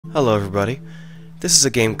Hello everybody, this is a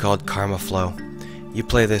game called Karmaflow. You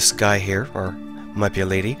play this guy here, or might be a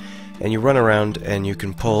lady, and you run around and you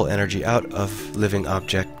can pull energy out of living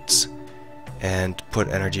objects and put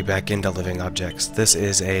energy back into living objects. This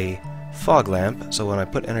is a fog lamp, so when I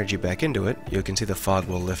put energy back into it, you can see the fog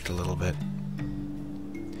will lift a little bit.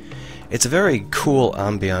 It's a very cool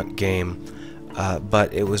ambient game,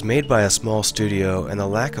 but it was made by a small studio and the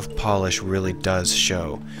lack of polish really does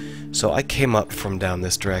show. So I came up from down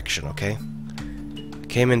this direction, okay?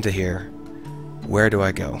 Came into here. Where do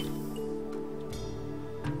I go?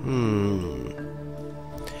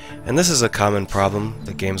 And this is a common problem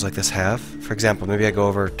that games like this have. For example, maybe I go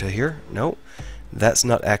over to here. No, that's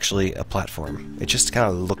not actually a platform. It just kind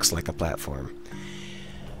of looks like a platform.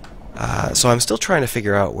 So I'm still trying to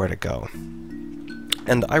figure out where to go.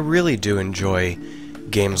 And I really do enjoy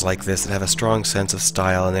games like this that have a strong sense of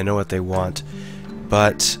style and they know what they want.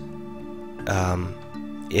 But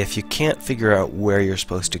if you can't figure out where you're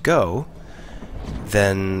supposed to go,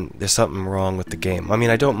 then there's something wrong with the game. I mean,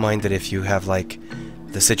 I don't mind that if you have like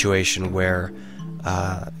the situation where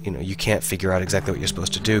you know, you can't figure out exactly what you're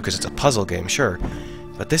supposed to do because it's a puzzle game, sure.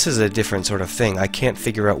 But this is a different sort of thing. I can't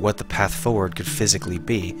figure out what the path forward could physically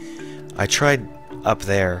be. I tried up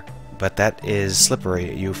there, but that is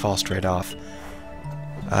slippery. You fall straight off.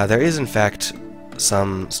 There is, in fact,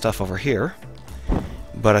 some stuff over here.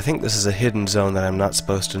 But I think this is a hidden zone that I'm not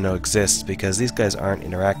supposed to know exists because these guys aren't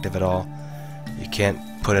interactive at all. You can't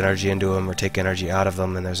put energy into them or take energy out of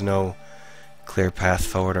them, and there's no clear path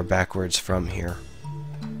forward or backwards from here.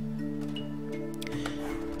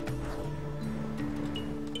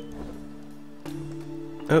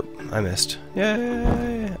 Oh, I missed.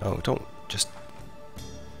 Yay! Oh, don't just...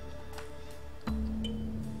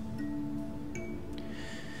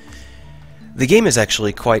 The game is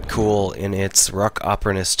actually quite cool in its rock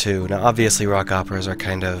opera-ness too. Now obviously rock operas are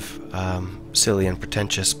kind of silly and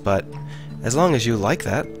pretentious, but as long as you like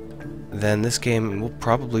that, then this game will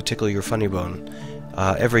probably tickle your funny bone.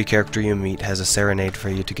 Every character you meet has a serenade for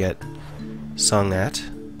you to get sung at.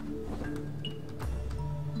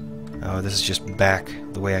 Oh, this is just back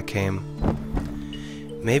the way I came.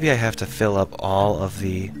 Maybe I have to fill up all of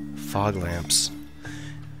the fog lamps.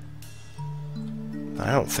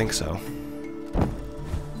 I don't think so.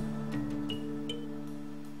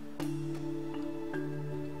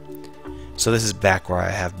 So this is back where I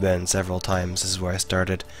have been several times. This is where I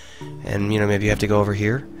started. And, you know, maybe you have to go over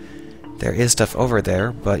here. There is stuff over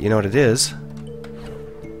there, but you know what it is?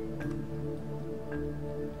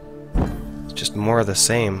 It's just more of the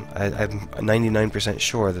same. I'm 99%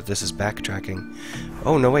 sure that this is backtracking.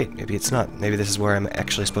 Oh, no, wait. Maybe it's not. Maybe this is where I'm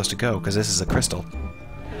actually supposed to go, because this is a crystal.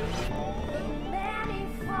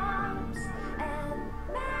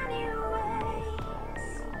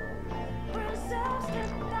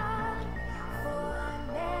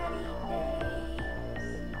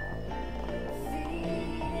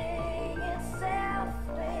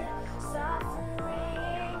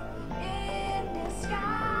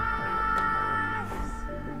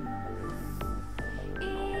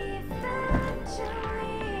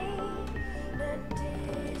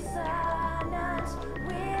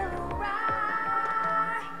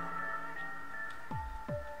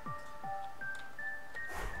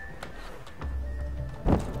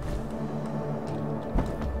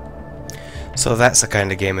 So that's the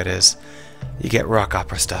kind of game it is. You get rock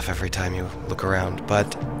opera stuff every time you look around,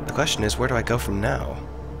 but the question is, where do I go from now?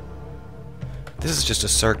 This is just a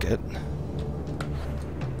circuit.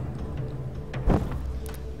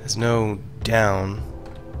 There's no down.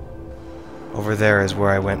 Over there is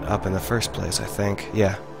where I went up in the first place, I think.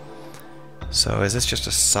 Yeah. So is this just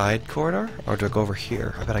a side corridor? Or do I go over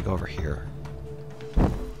here? I bet I go over here.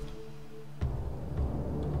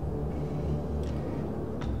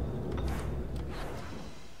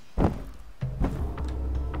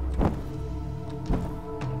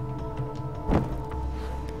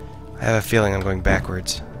 I have a feeling I'm going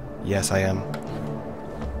backwards. Yes, I am.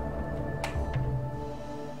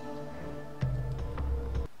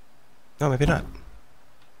 No, maybe not.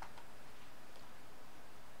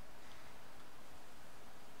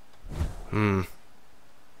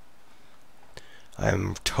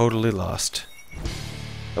 I'm totally lost.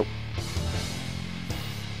 Oh.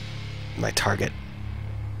 My target.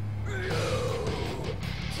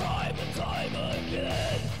 Time and time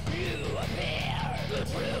again, you appear. The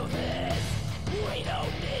truth is, we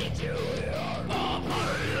don't need you here. I'll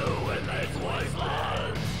put you in this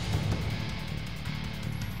wasteland.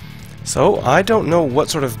 So, I don't know what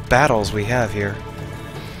sort of battles we have here.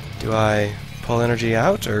 Do I pull energy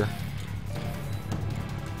out, or...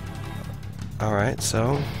 Alright,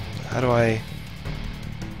 so how do I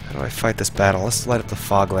How do I fight this battle? Let's light up the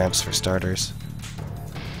fog lamps for starters.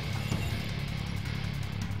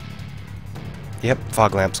 Yep,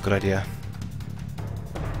 fog lamps, good idea.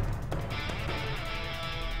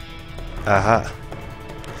 Aha.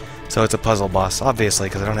 So it's a puzzle boss, obviously,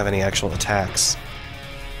 because I don't have any actual attacks.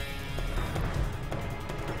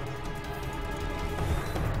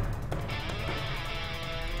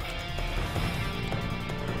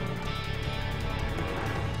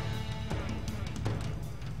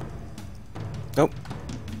 Nope.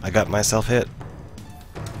 I got myself hit.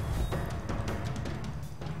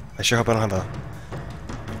 I sure hope I don't have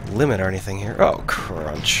a limit or anything here. Oh,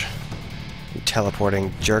 crunch. You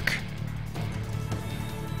teleporting jerk.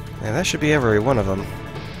 Yeah, that should be every one of them.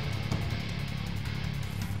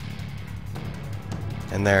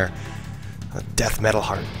 And they're a death metal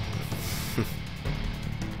heart.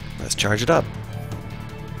 Let's charge it up.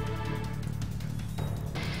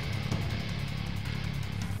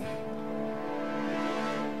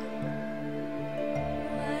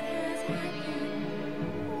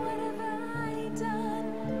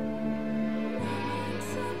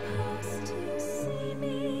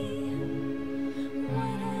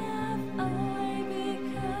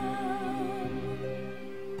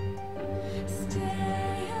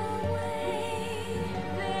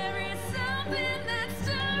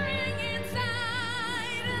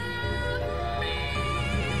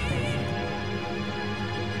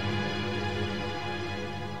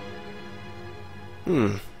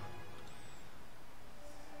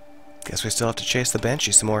 Guess we still have to chase the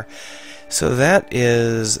Banshee some more. So that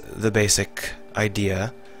is the basic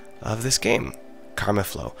idea of this game,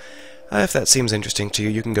 Karmaflow. If that seems interesting to you,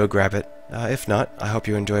 you can go grab it. If not, I hope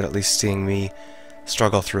you enjoyed at least seeing me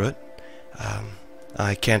struggle through it.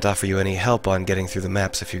 I can't offer you any help on getting through the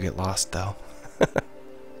maps if you get lost, though.